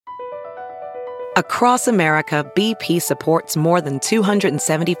Across America, BP supports more than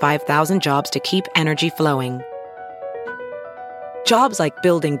 275,000 jobs to keep energy flowing. Jobs like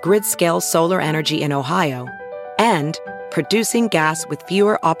building grid-scale solar energy in Ohio and producing gas with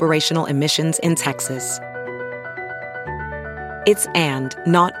fewer operational emissions in Texas. It's and,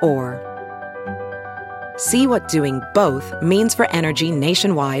 not or. See what doing both means for energy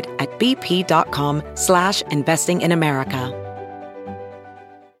nationwide at bp.com/investing in America.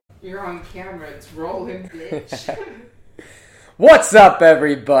 You're on camera, it's rolling, bitch. What's up,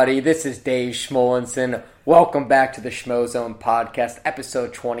 everybody? This is Dave Schmozone. Welcome back to the Schmozone podcast,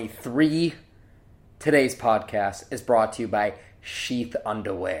 episode 23. Today's podcast is brought to you by Sheath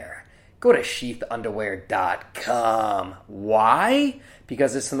Underwear. Go to sheathunderwear.com. Why?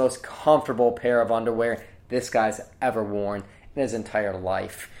 Because it's the most comfortable pair of underwear this guy's ever worn in his entire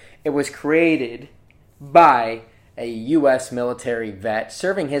life. It was created by a U.S. military vet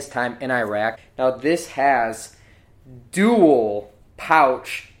serving his time in Iraq. Now, this has dual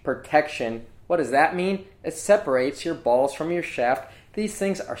pouch protection. What does that mean? It separates your balls from your shaft. These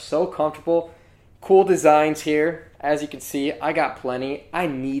things are so comfortable. Cool designs here. As you can see, I got plenty. I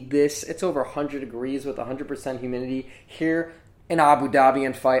need this. It's over 100 degrees with 100% humidity here in Abu Dhabi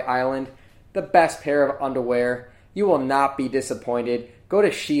and Fight Island. The best pair of underwear. You will not be disappointed. Go to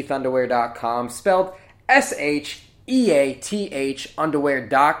sheathunderwear.com, spelled SHEATH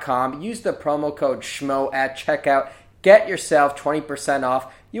underwear.com. Use the promo code SCHMO at checkout. Get yourself 20%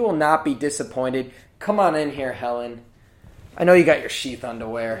 off. You will not be disappointed. Come on in here, Helen. I know you got your sheath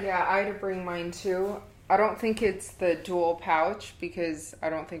underwear. Yeah, I had to bring mine too. I don't think it's the dual pouch because I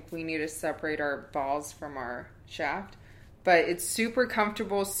don't think we need to separate our balls from our shaft. But it's super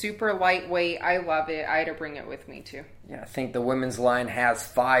comfortable, super lightweight. I love it. I had to bring it with me too. Yeah, I think the women's line has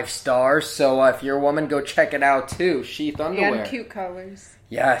 5 stars. So if you're a woman, go check it out too. Sheath underwear. And cute colors.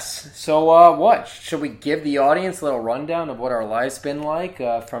 Yes. So what? Should we give the audience a little rundown of what our life's been like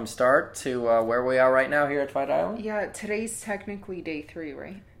from start to where we are right now here at Fight Island? Yeah, today's technically day 3,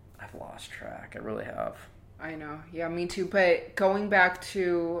 right? I've lost track. I really have. I know. Yeah, me too. But going back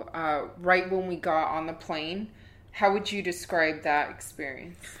to right when we got on the plane, how would you describe that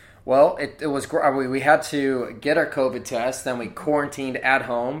experience? Well, it was we had to get our COVID test, then we quarantined at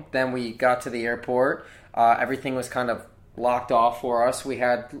home, then we got to the airport. Everything was kind of locked off for us. We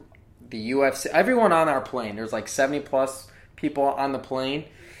had the UFC, everyone on our plane. There's like 70 plus people on the plane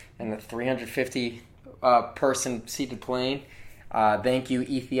and the 350 person seated plane. Thank you,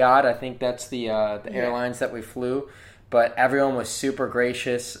 Etihad. I think that's the airlines that we flew. But everyone was super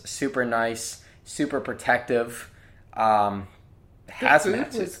gracious, super nice, super protective. The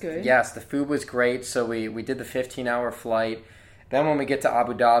food was good. Yes, the food was great. So we did the 15-hour flight. Then when we get to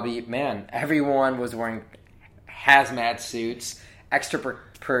Abu Dhabi, man, everyone was wearing hazmat suits, extra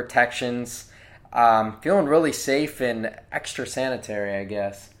protections, feeling really safe and extra sanitary, I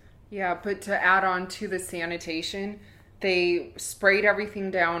guess. Yeah, but to add on to the sanitation, they sprayed everything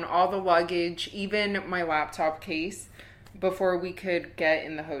down, all the luggage, even my laptop case, before we could get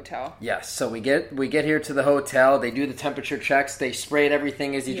in the hotel. Yes, so we get here to the hotel. They do the temperature checks. They sprayed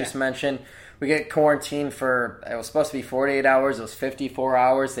everything, as you just mentioned. We get quarantined for, it was supposed to be 48 hours. It was 54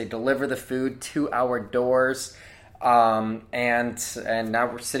 hours. They deliver the food to our doors. And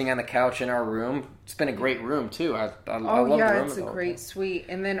now we're sitting on the couch in our room. It's been a great room, too. I love the room. It's a great suite.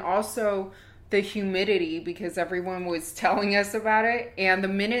 And then also the humidity, because everyone was telling us about it. And the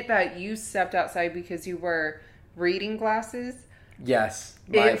minute that you stepped outside because you were reading glasses, yes,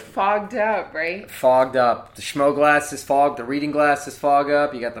 it fogged up, right? Fogged up. The Schmo glasses fogged, the reading glasses fog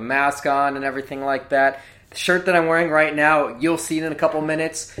up. You got the mask on and everything like that. The shirt that I'm wearing right now, you'll see it in a couple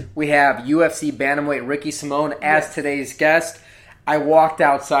minutes. We have UFC bantamweight Ricky Simone as today's guest. I walked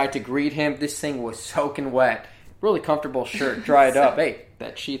outside to greet him. This thing was soaking wet. Really comfortable shirt, dried up. Hey,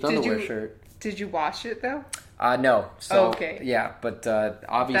 that sheath underwear shirt. Did you wash it though? No. So, okay. Yeah, but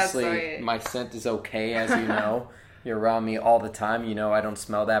obviously my scent is okay, as you know. You're around me all the time. You know I don't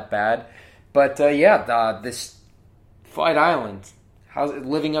smell that bad. But this Fight Island, how's it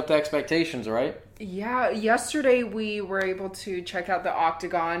living up to expectations, right? Yeah, yesterday we were able to check out the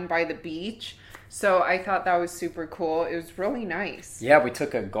Octagon by the beach. So I thought that was super cool. It was really nice. Yeah, we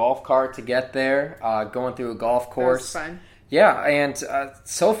took a golf cart to get there, going through a golf course. That was fun. Yeah, and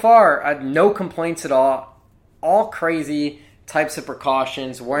so far, no complaints at all. All crazy types of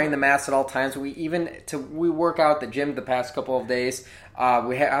precautions, wearing the mask at all times. We work out at the gym the past couple of days.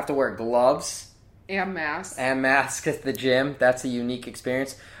 We have to wear gloves. And masks. And masks at the gym. That's a unique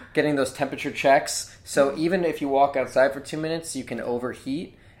experience. Getting those temperature checks. So even if you walk outside for 2 minutes, you can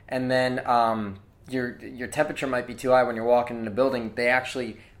overheat. And then your temperature might be too high when you're walking in a building. They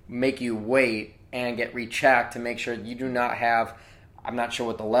actually make you wait and get rechecked to make sure you do not have, I'm not sure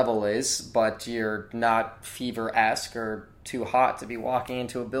what the level is, but you're not fever-esque or too hot to be walking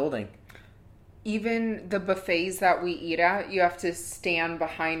into a building. Even the buffets that we eat at, you have to stand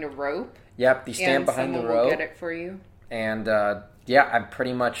behind a rope. Yep, you stand behind the rope. And someone will get it for you. And, I'm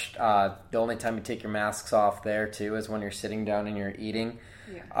pretty much, the only time you take your masks off there, too, is when you're sitting down and you're eating.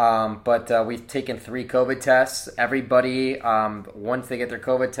 Yeah. But we've taken 3 COVID tests. Everybody, once they get their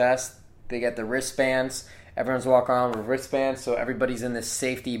COVID test, they get the wristbands. Everyone's walking around with wristbands, so everybody's in this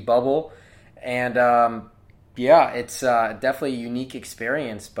safety bubble. And, it's definitely a unique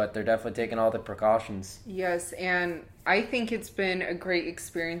experience, but they're definitely taking all the precautions. Yes, and I think it's been a great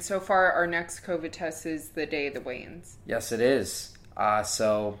experience so far. Our next COVID test is the day of the weigh-ins. Yes, it is.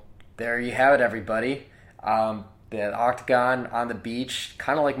 So there you have it, everybody. The Octagon on the beach,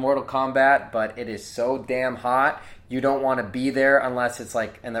 kind of like Mortal Kombat, but it is so damn hot. You don't want to be there unless it's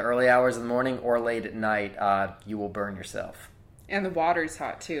like in the early hours of the morning or late at night. You will burn yourself. And the water's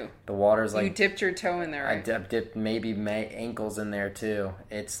hot, too. The water's like... You dipped your toe in there, right? I dipped maybe my ankles in there, too.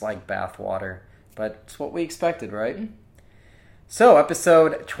 It's like bath water. But it's what we expected, right? Mm-hmm. So,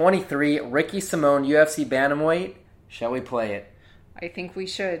 episode 23, Ricky Simone, UFC Bantamweight. Shall we play it? I think we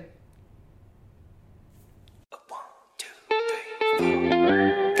should. 1, 2, 3,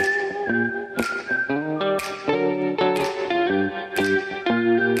 4.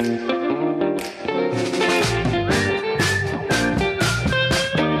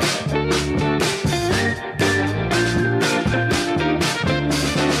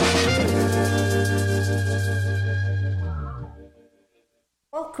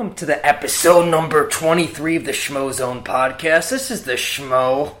 Welcome to the episode number 23 of the Schmozone podcast. This is the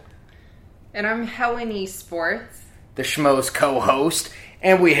Schmo. And I'm Helen Esports, the Schmo's co-host.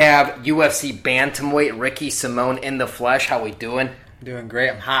 And we have UFC Bantamweight Ricky Simone in the flesh. How we doing? Doing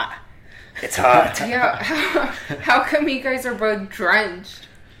great. I'm hot. It's hot. Yeah. How come you guys are both drenched?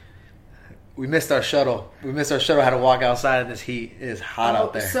 We missed our shuttle. Had to walk outside in this heat. It is hot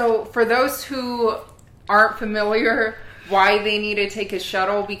out there. So for those who aren't familiar... why they need to take a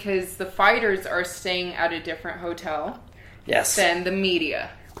shuttle, because the fighters are staying at a different hotel than the media.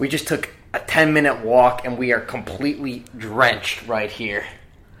 We just took a 10-minute walk and we are completely drenched right here.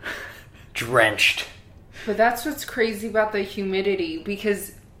 Drenched. But that's what's crazy about the humidity,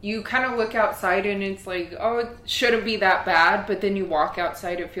 because you kind of look outside and it's like, oh, it shouldn't be that bad, but then you walk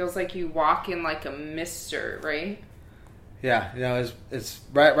outside, it feels like you walk in like a mister, right? Yeah, it's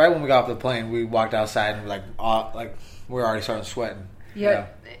right when we got off the plane, we walked outside and we're already starting sweating. Yeah,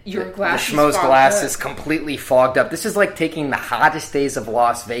 your glass. The Schmo's glass is completely fogged up. This is like taking the hottest days of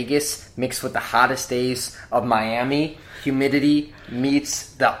Las Vegas mixed with the hottest days of Miami. Humidity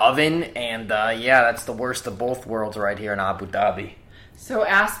meets the oven, and that's the worst of both worlds right here in Abu Dhabi. So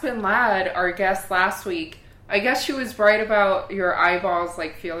Aspen Ladd, our guest last week, I guess she was right about your eyeballs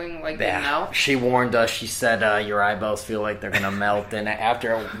like feeling like they melt. She warned us. She said your eyeballs feel like they're going to melt. And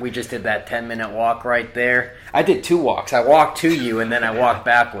after we just did that 10-minute walk right there, I did 2 walks. I walked to you and then I walked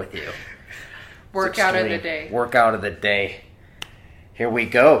back with you. Workout of the day. Workout of the day. Here we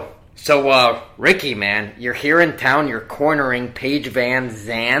go. So, Ricky, man, you're here in town. You're cornering Paige Van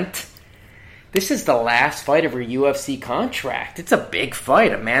Zandt. This is the last fight of her UFC contract. It's a big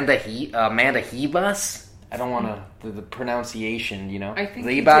fight. Amanda Ribas. I don't want the pronunciation, you know. I think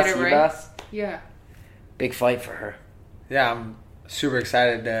you did it right. Yeah. Big fight for her. Yeah, I'm super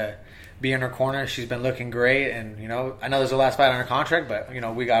excited to be in her corner. She's been looking great, and I know there's the last fight on her contract, but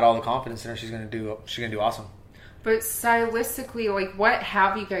we got all the confidence in her. She's gonna do awesome. But stylistically, like, what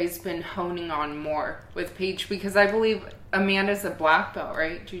have you guys been honing on more with Paige? Because I believe Amanda's a black belt,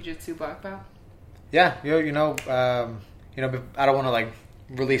 right? Jiu-Jitsu black belt. Yeah, I don't want to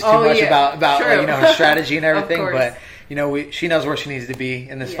release too much about her strategy and everything, but she knows where she needs to be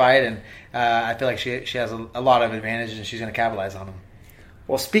in this fight, and I feel like she has a lot of advantages, and she's going to capitalize on them.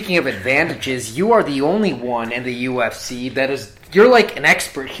 Well, speaking of advantages, you are the only one in the UFC you're like an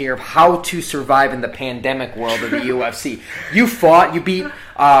expert here of how to survive in the pandemic world of the UFC. You beat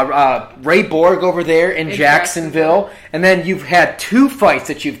Ray Borg over there in Jacksonville, and then you've had 2 fights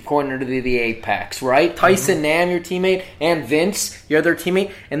that you've cornered to the Apex, right? Tyson Nam, your teammate, and Vince, your other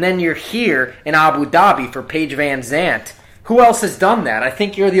teammate, and then you're here in Abu Dhabi for Paige Van Zandt. Who else has done that? I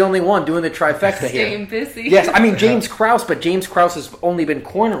think you're the only one doing the trifecta here. Staying busy. Yes, I mean James Krause, but James Krause has only been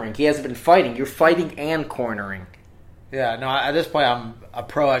cornering. He hasn't been fighting. You're fighting and cornering. Yeah, no, at this point, I'm a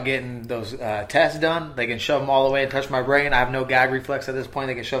pro at getting those tests done. They can shove them all the way and touch my brain. I have no gag reflex at this point.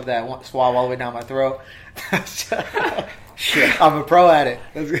 They can shove that swab all the way down my throat. Shit. I'm a pro at it.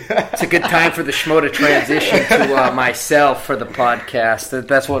 It's a good time for the Schmo to transition to myself for the podcast.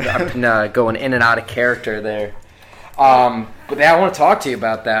 That's what I've been going in and out of character there. But I want to talk to you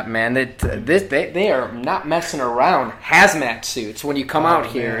about that, man. They are not messing around. Hazmat suits when you come out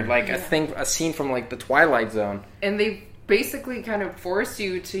here, like a scene from like the Twilight Zone. And they basically kind of force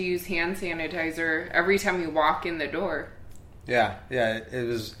you to use hand sanitizer every time you walk in the door. Yeah. It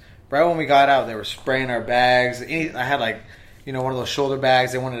was right when we got out. They were spraying our bags. I had like, one of those shoulder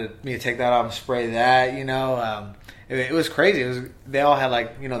bags. They wanted me to take that off and spray that. It was crazy. They all had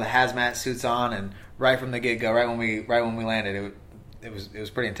like the hazmat suits on and. Right from the get-go, right when we landed, it was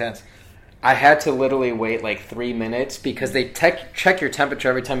pretty intense. I had to literally wait like 3 minutes because they check your temperature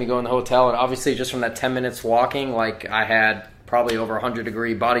every time you go in the hotel, and obviously just from that 10 minutes walking, like I had probably over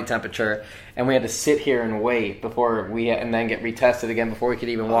 100-degree body temperature, and we had to sit here and wait and then get retested again before we could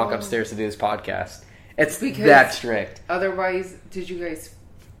even walk upstairs to do this podcast. It's because that strict. Otherwise, did you guys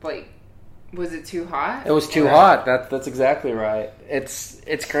was it too hot? It was too hot. That's exactly right.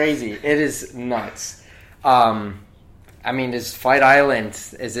 It's crazy. It is nuts. Is Fight Island,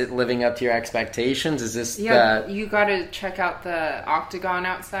 is it living up to your expectations? Is this you got to check out the octagon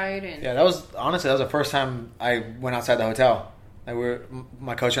outside. Yeah, that was the first time I went outside the hotel.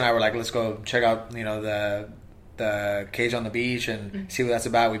 My coach and I were like, let's go check out the cage on the beach and see what that's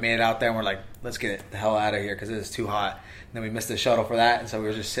about. We made it out there and we're like, let's get the hell out of here because it is too hot. And then we missed the shuttle for that, and so we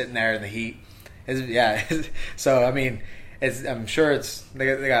were just sitting there in the heat. So I'm sure it's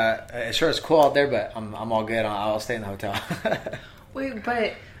cool out there, but I'm all good. I'll stay in the hotel. Wait,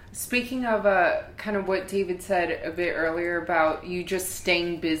 but speaking of kind of what David said a bit earlier about you just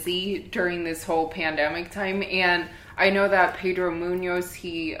staying busy during this whole pandemic time, and I know that Pedro Munoz,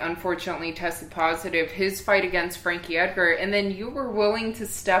 he unfortunately tested positive, his fight against Frankie Edgar, and then you were willing to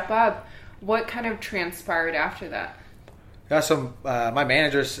step up. What kind of transpired after that? Yeah, so my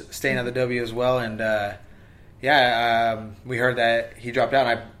manager's staying at the W as well, and we heard that he dropped out.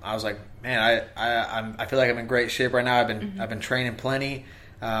 And I was like, man, I feel like I'm in great shape right now. I've been training plenty.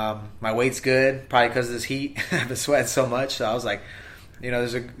 My weight's good, probably because of this heat. I've been sweating so much, so I was like,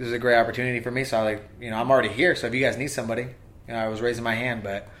 there's a great opportunity for me. So I was like, I'm already here. So if you guys need somebody, I was raising my hand,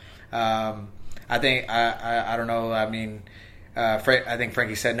 but I think I don't know. I mean, I think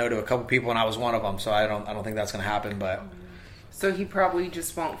Frankie said no to a couple people, and I was one of them. So I don't think that's going to happen, but. So he probably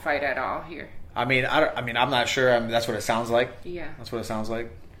just won't fight at all here. I'm not sure. That's what it sounds like. Yeah, that's what it sounds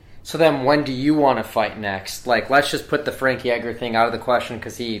like. So then, when do you want to fight next? Like, let's just put the Frankie Edgar thing out of the question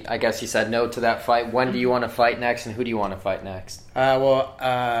because I guess he said no to that fight. When do you want to fight next, and who do you want to fight next?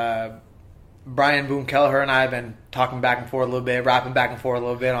 Brian Boom Kelleher and I have been talking back and forth a little bit, rapping back and forth a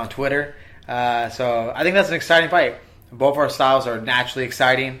little bit on Twitter. So I think that's an exciting fight. Both our styles are naturally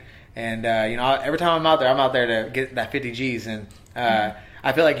exciting. And, every time I'm out there to get that 50 Gs. And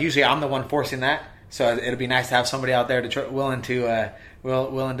I feel like usually I'm the one forcing that. So it'll be nice to have somebody out there willing to,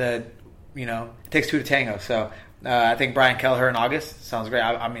 it takes two to tango. So I think Brian Kelleher in August sounds great.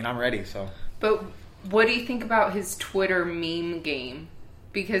 I'm ready. So. But what do you think about his Twitter meme game?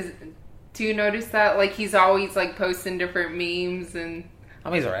 Because do you notice that? Like, he's always, posting different memes and...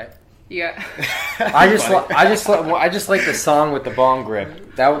 he's all right. Yeah. I just like the song with the bong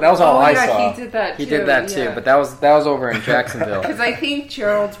grip. That was all I saw. He did that too. He did that too, but that was over in Jacksonville. Because I think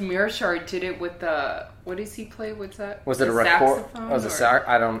Gerald Mearshart did it with the, what does he play? What's that? Was it a record? Was it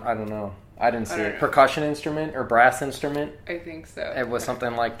I don't know. I didn't see it. Percussion instrument or brass instrument? I think so. It was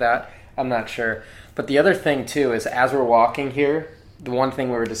something like that. I'm not sure. But the other thing too is as we're walking here, the one thing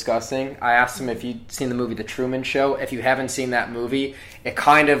we were discussing, I asked him if you'd seen the movie The Truman Show. If you haven't seen that movie, it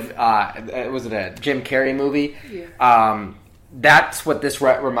kind of, was it a Jim Carrey movie? Yeah. That's what this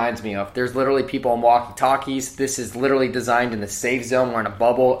reminds me of. There's literally people on walkie-talkies. This is literally designed in the safe zone. We're in a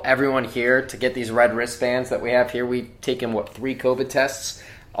bubble. Everyone here, to get these red wristbands that we have here, we've taken, 3 COVID tests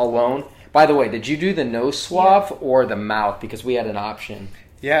alone. By the way, did you do the nose swab or the mouth? Because we had an option.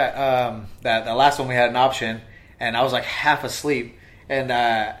 Yeah, that last one we had an option, and I was half asleep. And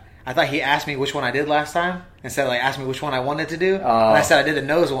I thought he asked me which one I did last time instead of asked me which one I wanted to do. And I said I did the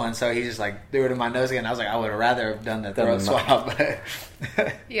nose one, so he just threw it in my nose again. I was like, I would have rather have done the throat swab.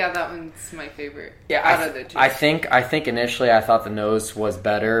 Yeah, that one's my favorite. Yeah, out of the two. I think initially I thought the nose was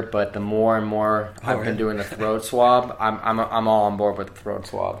better, but the more and more I've been doing the throat swab, I'm all on board with the throat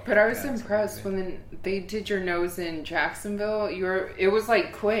swab. But I was impressed when they did your nose in Jacksonville. It was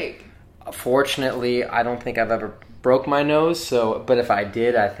quick. Fortunately, I don't think I've ever broke my nose. But if I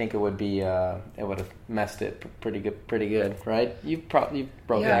did, I think it would have messed it pretty good, right? You broke your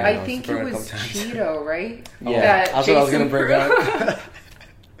nose. Yeah, I think it was Cheeto, right? Yeah, that's what I was going to bring up.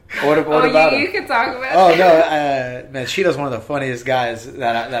 What about you him? can talk about. Oh no, man, Cheeto's one of the funniest guys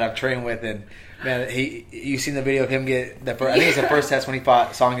that I've trained with, and man, you seen the video of him get the first, I think it's the first test when he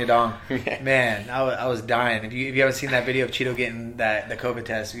fought Song Yadong. Man, I was dying. If you haven't seen that video of Cheeto getting the COVID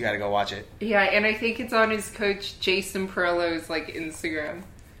test, you got to go watch it. Yeah, and I think it's on his coach Jason Perillo's Instagram.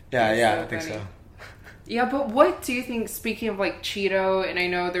 Yeah, I think so. Yeah, but what do you think, speaking of Cheeto, and I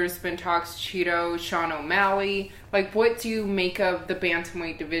know there's been talks Cheeto, Sean O'Malley, what do you make of the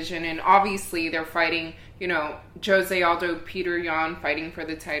bantamweight division? And obviously they're fighting, Jose Aldo, Peter Yan fighting for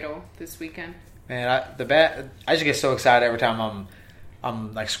the title this weekend. Man, I just get so excited every time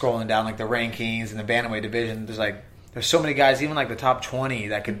I'm scrolling down the rankings and the bantamweight division. There's so many guys, even the top 20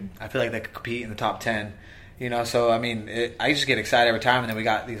 that I feel like they could compete in the top 10. So I mean, I just get excited every time, and then we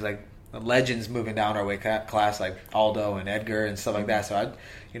got these legends moving down our weight class like Aldo and Edgar and stuff like that. So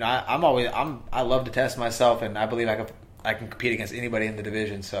I love to test myself, and I believe I can compete against anybody in the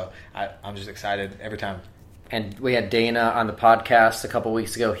division. So I'm just excited every time. And we had Dana on the podcast a couple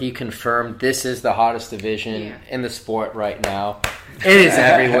weeks ago. He confirmed this is the hottest division in the sport right now. It is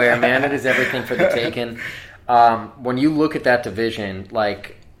everywhere, man. It is everything for the taking. When you look at that division,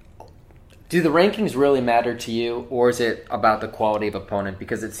 do the rankings really matter to you, or is it about the quality of opponent?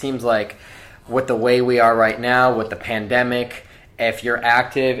 Because it seems like with the way we are right now, with the pandemic, if you're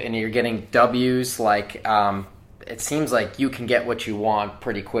active and you're getting W's, it seems like you can get what you want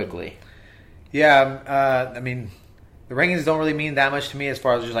pretty quickly. Yeah, I mean, the rankings don't really mean that much to me as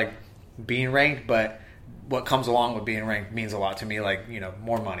far as just being ranked, but what comes along with being ranked means a lot to me.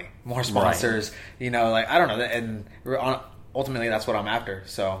 More money, more sponsors. Right. I don't know, and ultimately that's what I'm after.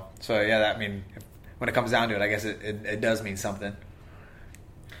 So yeah, when it comes down to it, I guess it does mean something.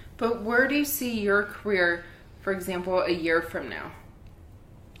 But where do you see your career, for example, a year from now?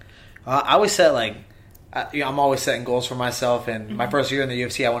 I always set I'm always setting goals for myself. And my first year in the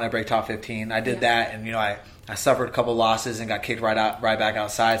UFC, I wanted to break top 15. I did that, and I suffered a couple losses and got kicked right back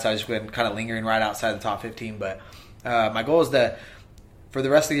outside. So I just been kind of lingering right outside the top 15. But my goal is that for the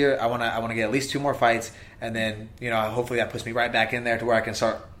rest of the year, I want to get at least 2 more fights, and then hopefully that puts me right back in there to where I can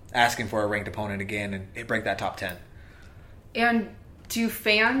start asking for a ranked opponent again and break that top 10. And do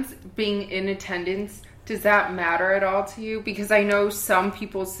fans being in attendance, does that matter at all to you? Because I know some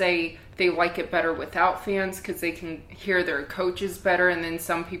people say they like it better without fans because they can hear their coaches better, and then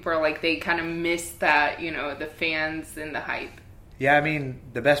some people are they kind of miss that, the fans and the hype. Yeah, I mean,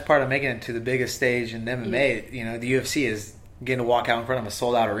 the best part of making it to the biggest stage in MMA, the UFC is getting to walk out in front of a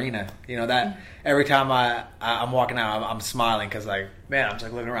sold-out arena. That every time I'm walking out, I'm smiling because, man, I'm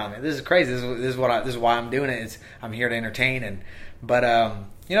just looking around. Man, this is crazy. This is why I'm doing it. I'm here to entertain. But at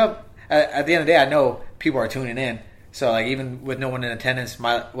the end of the day, I know people are tuning in. So, even with no one in attendance,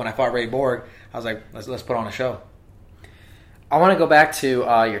 when I fought Ray Borg, I was like, let's put on a show. I want to go back to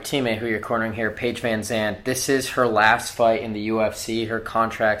your teammate who you're cornering here, Paige Van Zandt. This is her last fight in the UFC. Her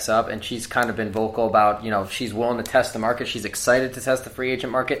contract's up, and she's kind of been vocal about, she's willing to test the market. She's excited to test the free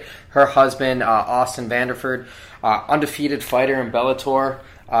agent market. Her husband, Austin Vanderford, undefeated fighter in Bellator.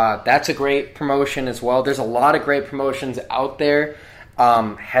 That's a great promotion as well. There's a lot of great promotions out there.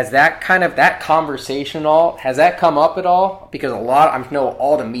 Has that conversation has that come up at all? Because I know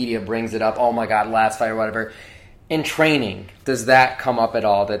all the media brings it up. Oh my God, last fight or whatever. In training, does that come up at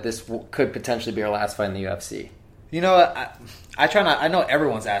all, that this could potentially be her last fight in the UFC? I try not. I know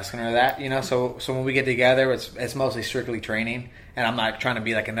everyone's asking her that. So when we get together, it's mostly strictly training, and I'm not trying to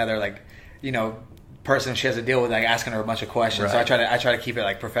be another person she has to deal with asking her a bunch of questions. Right. So I try to keep it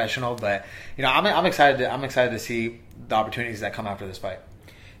exceptional. But I'm excited to see the opportunities that come after this fight.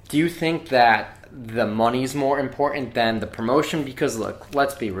 Do you think that the money's more important than the promotion? Because look,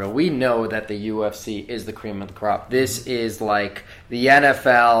 let's be real. We know that the UFC is the cream of the crop. This is like the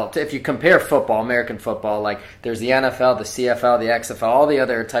NFL. If you compare football, American football, there's the NFL, the CFL, the XFL, all the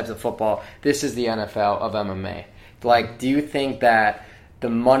other types of football. This is the NFL of MMA. Do you think that the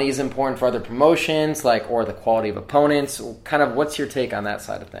money is important for other promotions, or the quality of opponents? Kind of, what's your take on that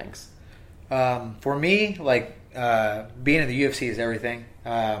side of things? For me, being in the UFC is everything.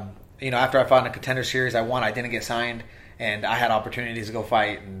 After I fought in a Contender Series, I won. I didn't get signed, and I had opportunities to go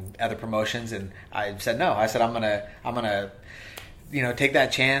fight in other promotions, and I said no. I said I'm gonna take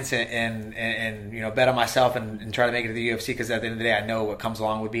that chance and bet on myself and try to make it to the UFC, because at the end of the day, I know what comes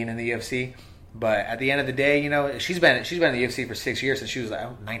along with being in the UFC. But at the end of the day, she's been in the UFC for 6 years since she was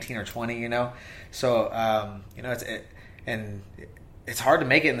 19 or 20. So and it's hard to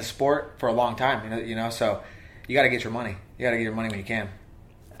make it in the sport for a long time. You know, so you got to get your money. You got to get your money when you can.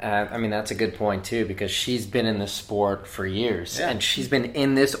 I mean, that's a good point, too, because she's been in this sport for years, yeah. and she's been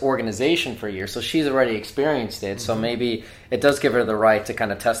in this organization for years, so she's already experienced it, so maybe it does give her the right to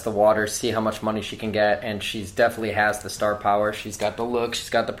kind of test the waters, see how much money she can get, and she definitely has the star power. She's got the look,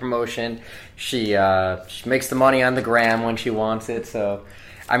 she's got the promotion, she makes the money on the gram when she wants it, so,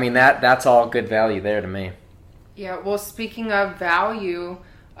 I mean, that's all good value there to me. Yeah, well, speaking of value...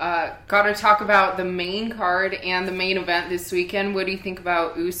 got to talk about the main card and the main event this weekend. What do you think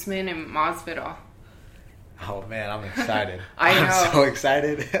about Usman and Masvidal? Oh man, I'm excited. I'm so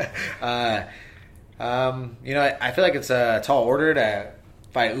excited. You know, I feel like it's a tall order to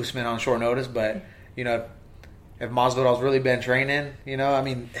fight Usman on short notice, but you know, if Masvidal's really been training, you know, I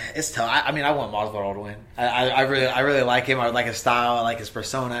mean, it's tough. I mean, I want Masvidal to win. I really like him. I like his style. I like his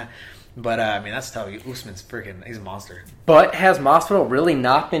persona. But, I mean, that's tough. Usman's he's a monster. But has Masvidal really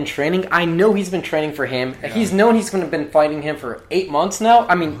not been training? I know he's been training for him. Yeah. He's known he's going to been fighting him for 8 months now.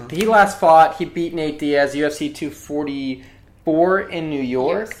 I mean, he last fought, he beat Nate Diaz, UFC 244 in New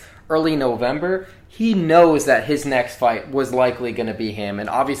York, early November. He knows that his next fight was likely going to be him. And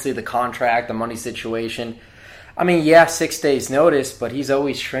obviously the contract, the money situation. I mean, yeah, 6 days notice, but he's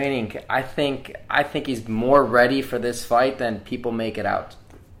always training. I think he's more ready for this fight than people make it out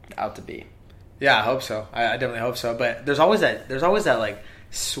to be. Yeah, I hope so. I definitely hope so. But there's always that like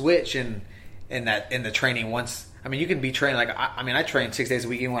switch in the training. Once, I mean, you can be training like I train 6 days a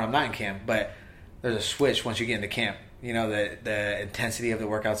week even when I'm not in camp. But there's a switch once you get into camp. You know, the intensity of the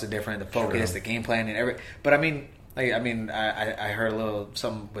workouts are different, the focus, the game plan, and every. But I heard a little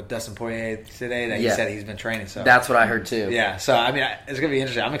something with Dustin Poirier today that he said he's been training. So that's what I heard too. Yeah. So I mean, it's gonna be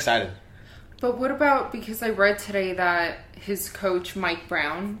interesting. I'm excited. But what about, because I read today that his coach, Mike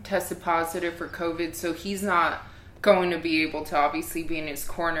Brown, tested positive for COVID, so he's not going to be able to obviously be in his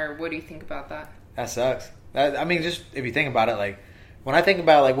corner. What do you think about that? That sucks. I mean, just if you think about it, like, when I think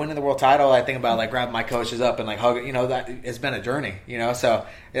about, like, winning the world title, I think about, like, grabbing my coaches up and, like, hugging, you know, that it's been a journey, you know? So,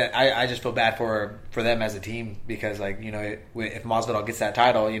 yeah, I just feel bad for them as a team because, like, you know, if Masvidal gets that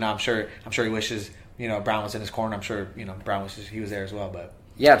title, you know, I'm sure he wishes, you know, Brown was in his corner. I'm sure, you know, Brown wishes he was there as well, but...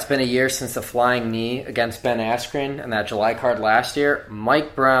 Yeah, it's been a year since the flying knee against Ben Askren and that July card last year.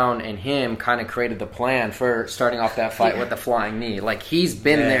 Mike Brown and him kind of created the plan for starting off that fight with the flying knee. Like, he's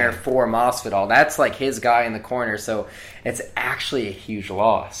been there for Masvidal. That's like his guy in the corner, so it's actually a huge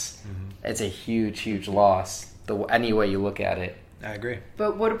loss. Mm-hmm. It's a huge, huge loss, any way you look at it. I agree.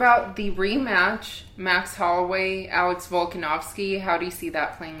 But what about the rematch, Max Holloway, Alex Volkanovski? How do you see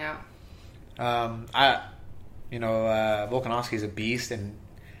that playing out? Volkanovski's a beast, and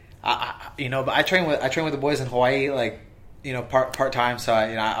but I train with the boys in Hawaii, like, you know, part time. So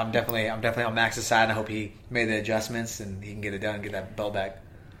I'm definitely on Max's side, and I hope he made the adjustments and he can get it done and get that belt back.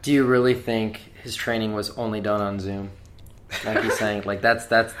 Do you really think his training was only done on Zoom? Like he's saying, like that's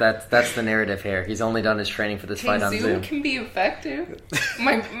the narrative here. He's only done his training for this fight on Zoom. Zoom can be effective.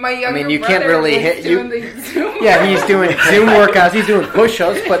 My younger you brother can't really was doing the Zoom. Yeah, he's doing Zoom workouts. He's doing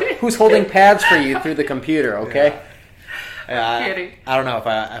push-ups, but who's holding pads for you through the computer? Okay. Kidding. I don't know if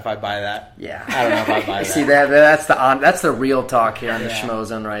I buy that. Yeah, I don't know if I buy that. See that's the real talk here on the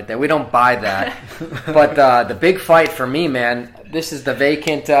Schmozone right there. We don't buy that. But the big fight for me, man, this is the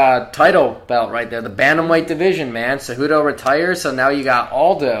vacant title belt right there, the bantamweight division, man. Cejudo retires, so now you got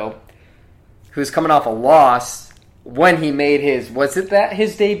Aldo, who's coming off a loss when he made his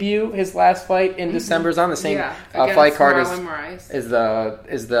debut, his last fight in December. Is on the same fight card as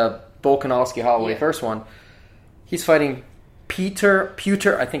the Volkanovski Holloway first one. He's fighting Peter,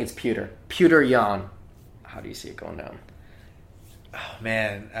 I think it's Peter Yan. How do you see it going down? Oh,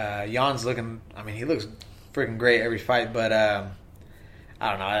 man. Jan's looking... I mean, he looks freaking great every fight, but I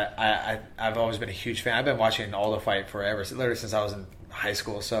don't know. I've always been a huge fan. I've been watching Aldo fight forever, literally since I was in high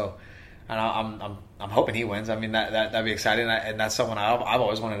school, so... And I'm hoping he wins. I mean, that'd be exciting, and that's someone I've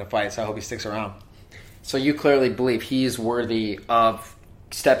always wanted to fight, so I hope he sticks around. So you clearly believe he's worthy of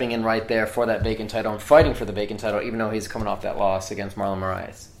stepping in right there for that vacant title and fighting for the vacant title, even though he's coming off that loss against Marlon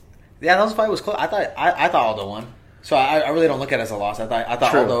Moraes. Yeah, that fight was close. I thought Aldo won, so I really don't look at it as a loss. I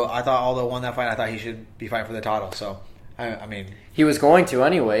thought Aldo won that fight. I thought he should be fighting for the title. So I mean, he was going to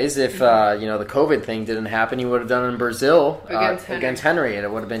anyways. If the COVID thing didn't happen, he would have done it in Brazil against Henry, and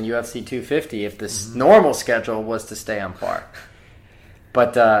it would have been UFC 250 if this normal schedule was to stay on par.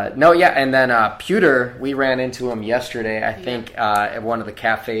 But, and then Pewter, we ran into him yesterday, I think, at one of the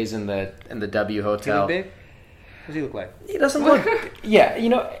cafes in the W Hotel. Big? What does he look like? He doesn't look... Yeah,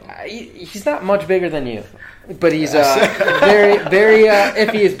 he's not much bigger than you. But he's very, very...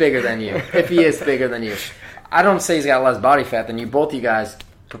 if he is bigger than you. I don't say he's got less body fat than you. Both of you guys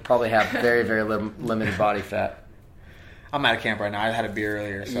probably have very, very limited body fat. I'm out of camp right now. I had a beer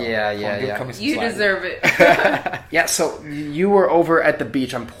earlier. So Yeah. You deserve it. Yeah, so you were over at the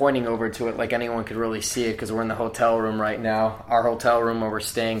beach. I'm pointing over to it like anyone could really see it because we're in the hotel room right now. Our hotel room where we're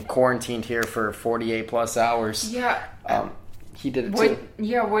staying, quarantined here for 48 plus hours. Yeah. He did it too.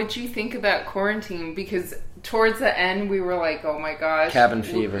 Yeah, what'd you think of that quarantine? Because towards the end, we were like, oh my gosh. Cabin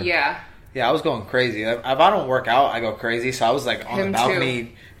fever. Yeah. Yeah, I was going crazy. If I don't work out, I go crazy. So I was like on the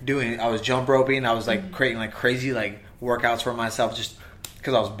balcony I was jump roping. I was like creating like crazy like workouts for myself just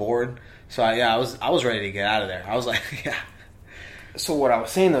because I was bored. So I was ready to get out of there. I was like, yeah. So what I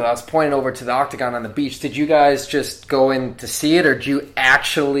was saying though, I was pointing over to the octagon on the beach. Did you guys just go in to see it, or did you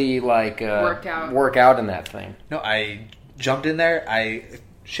actually like work out in that thing? No, I jumped in there. I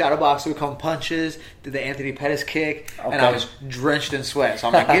shadow boxed with a couple punches, did the Anthony Pettis kick, and I was drenched in sweat. So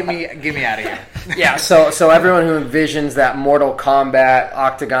I'm like, get me out of here. Yeah. So everyone who envisions that Mortal Kombat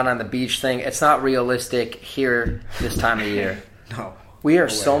octagon on the beach thing, it's not realistic here this time of year. No. We are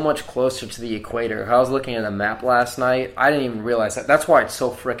so much closer to the equator. I was looking at a map last night. I didn't even realize that. That's why it's so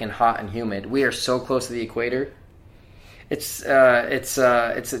freaking hot and humid. We are so close to the equator. It's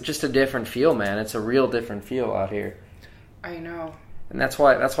just a different feel, man. It's a real different feel out here. I know. And that's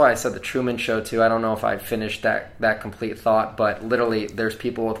why I said the Truman Show too. I don't know if I finished that complete thought, but literally, there's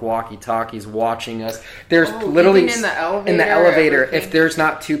people with walkie-talkies watching us. There's literally even in the elevator. If there's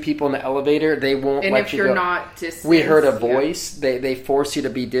not two people in the elevator, they won't and let if you you're go. Not distant, we heard a voice. Yeah. They force you to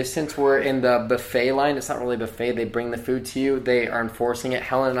be distant. We're in the buffet line. It's not really a buffet. They bring the food to you. They are enforcing it.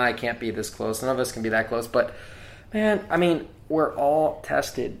 Helen and I can't be this close. None of us can be that close. But man, I mean, we're all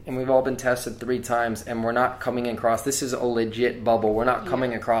tested, and we've all been tested 3 times, and we're not coming across. This is a legit bubble. We're not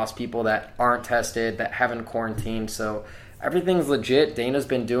coming across people that aren't tested, that haven't quarantined. So everything's legit. Dana's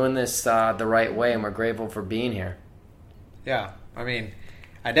been doing this the right way, and we're grateful for being here. Yeah, I mean,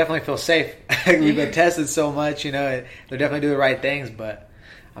 I definitely feel safe. We've been tested so much, you know. They're definitely doing the right things, but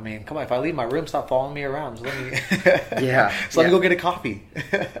I mean, come on, if I leave my room, stop following me around. Just let me let me go get a coffee.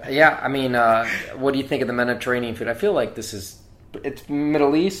 Yeah, I mean, what do you think of the Mediterranean food? I feel like it's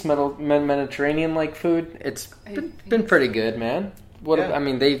Middle East, Mediterranean-like food. It's been pretty good, man. I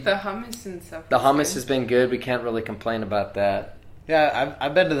mean, the hummus and stuff. The hummus has been good. We can't really complain about that. Yeah,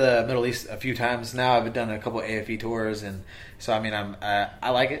 I've been to the Middle East a few times now. I've done a couple of AFE tours, and so I mean, I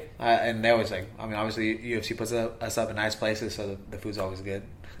like it. And they always obviously UFC puts us up in nice places, so the food's always good.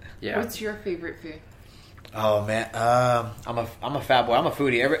 Yeah. What's your favorite food? Oh man, I'm a fat boy. I'm a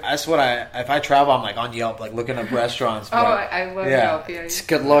foodie. If I travel, I'm like on Yelp, like looking up restaurants. But, I love Yelp. Yeah. It's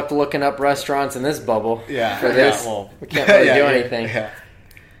good luck looking up restaurants in this bubble. Yeah, for this, we can't really do anything. Yeah.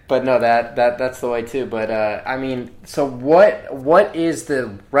 But no, that's the way too. But I mean, so what is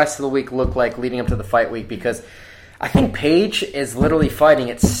the rest of the week look like leading up to the fight week? Because I think Paige is literally fighting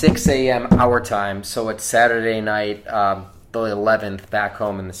at 6 a.m. our time, so it's Saturday night, the 11th, back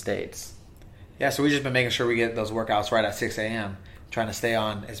home in the States. Yeah, so we've just been making sure we get those workouts right at 6 a.m. Trying to stay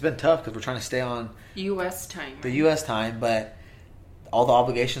on. It's been tough because we're trying to stay on U.S. time. The U.S. time, but all the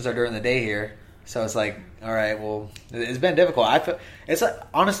obligations are during the day here. So it's like, all right, well, it's been difficult. I feel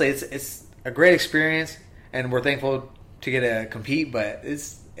honestly, it's a great experience, and we're thankful to get to compete. But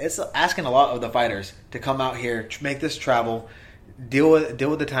it's asking a lot of the fighters to come out here, make this travel, deal with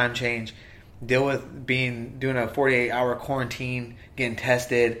the time change. Deal with doing a 48-hour quarantine, getting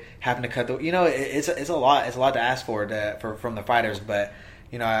tested, having to cut it's a lot. It's a lot to ask for from the fighters. But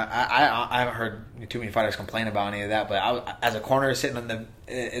I haven't heard too many fighters complain about any of that. But as a corner sitting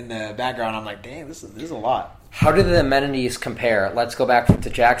in the background, I'm like, dang, this is a lot. How do the amenities compare? Let's go back to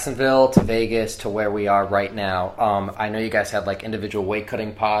Jacksonville, to Vegas, to where we are right now. I know you guys had like individual weight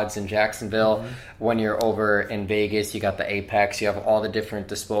cutting pods in Jacksonville. Mm-hmm. When you're over in Vegas, you got the Apex. You have all the different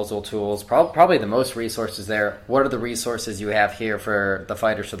disposal tools. Probably the most resources there. What are the resources you have here for the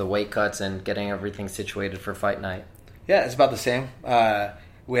fighters for the weight cuts and getting everything situated for fight night? Yeah, it's about the same.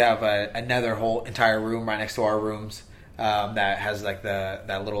 We have another whole entire room right next to our rooms that has like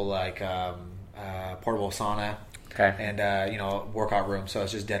that little like portable sauna. Okay. And workout room. So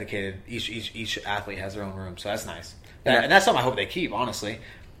it's just dedicated. Each athlete has their own room. So that's nice. And that's something I hope they keep, honestly.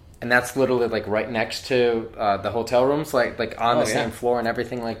 And that's literally like right next to the hotel rooms, like on the same floor and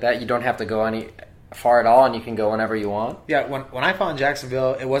everything like that. You don't have to go any far at all, and you can go whenever you want. Yeah, when I fought in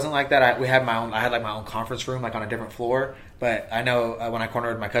Jacksonville, it wasn't like that. I had my own conference room, like on a different floor. But I know when I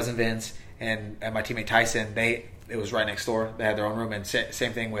cornered my cousin Vince and my teammate Tyson, it was right next door. They had their own room, and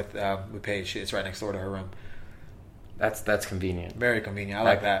same thing with Paige. It's right next door to her room. That's convenient. Very convenient. I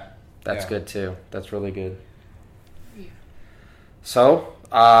like that. That's good too. That's really good. Yeah. So,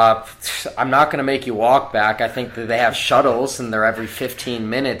 I'm not going to make you walk back. I think that they have shuttles and they're every 15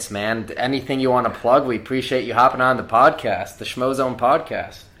 minutes, man. Anything you want to plug, we appreciate you hopping on the podcast, the Schmozone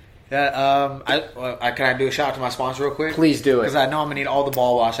podcast. Yeah, can I do a shout out to my sponsor real quick? Please do it. Because I know I'm going to need all the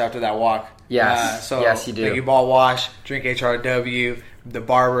ball wash after that walk. Yes, yes, you do. Thank you, Ball Wash, Drink HRW, the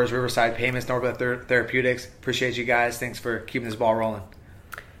Barbers, Riverside Payments, Northwest Therapeutics. Appreciate you guys. Thanks for keeping this ball rolling.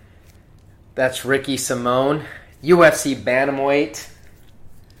 That's Ricky Simone, UFC Bantamweight.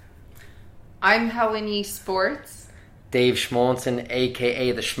 I'm Helen E. Sports. Dave Schmolson,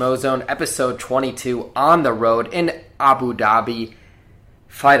 a.k.a. The Schmozone, episode 22, on the road in Abu Dhabi.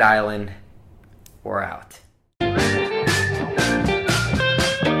 Fight Island. We're out.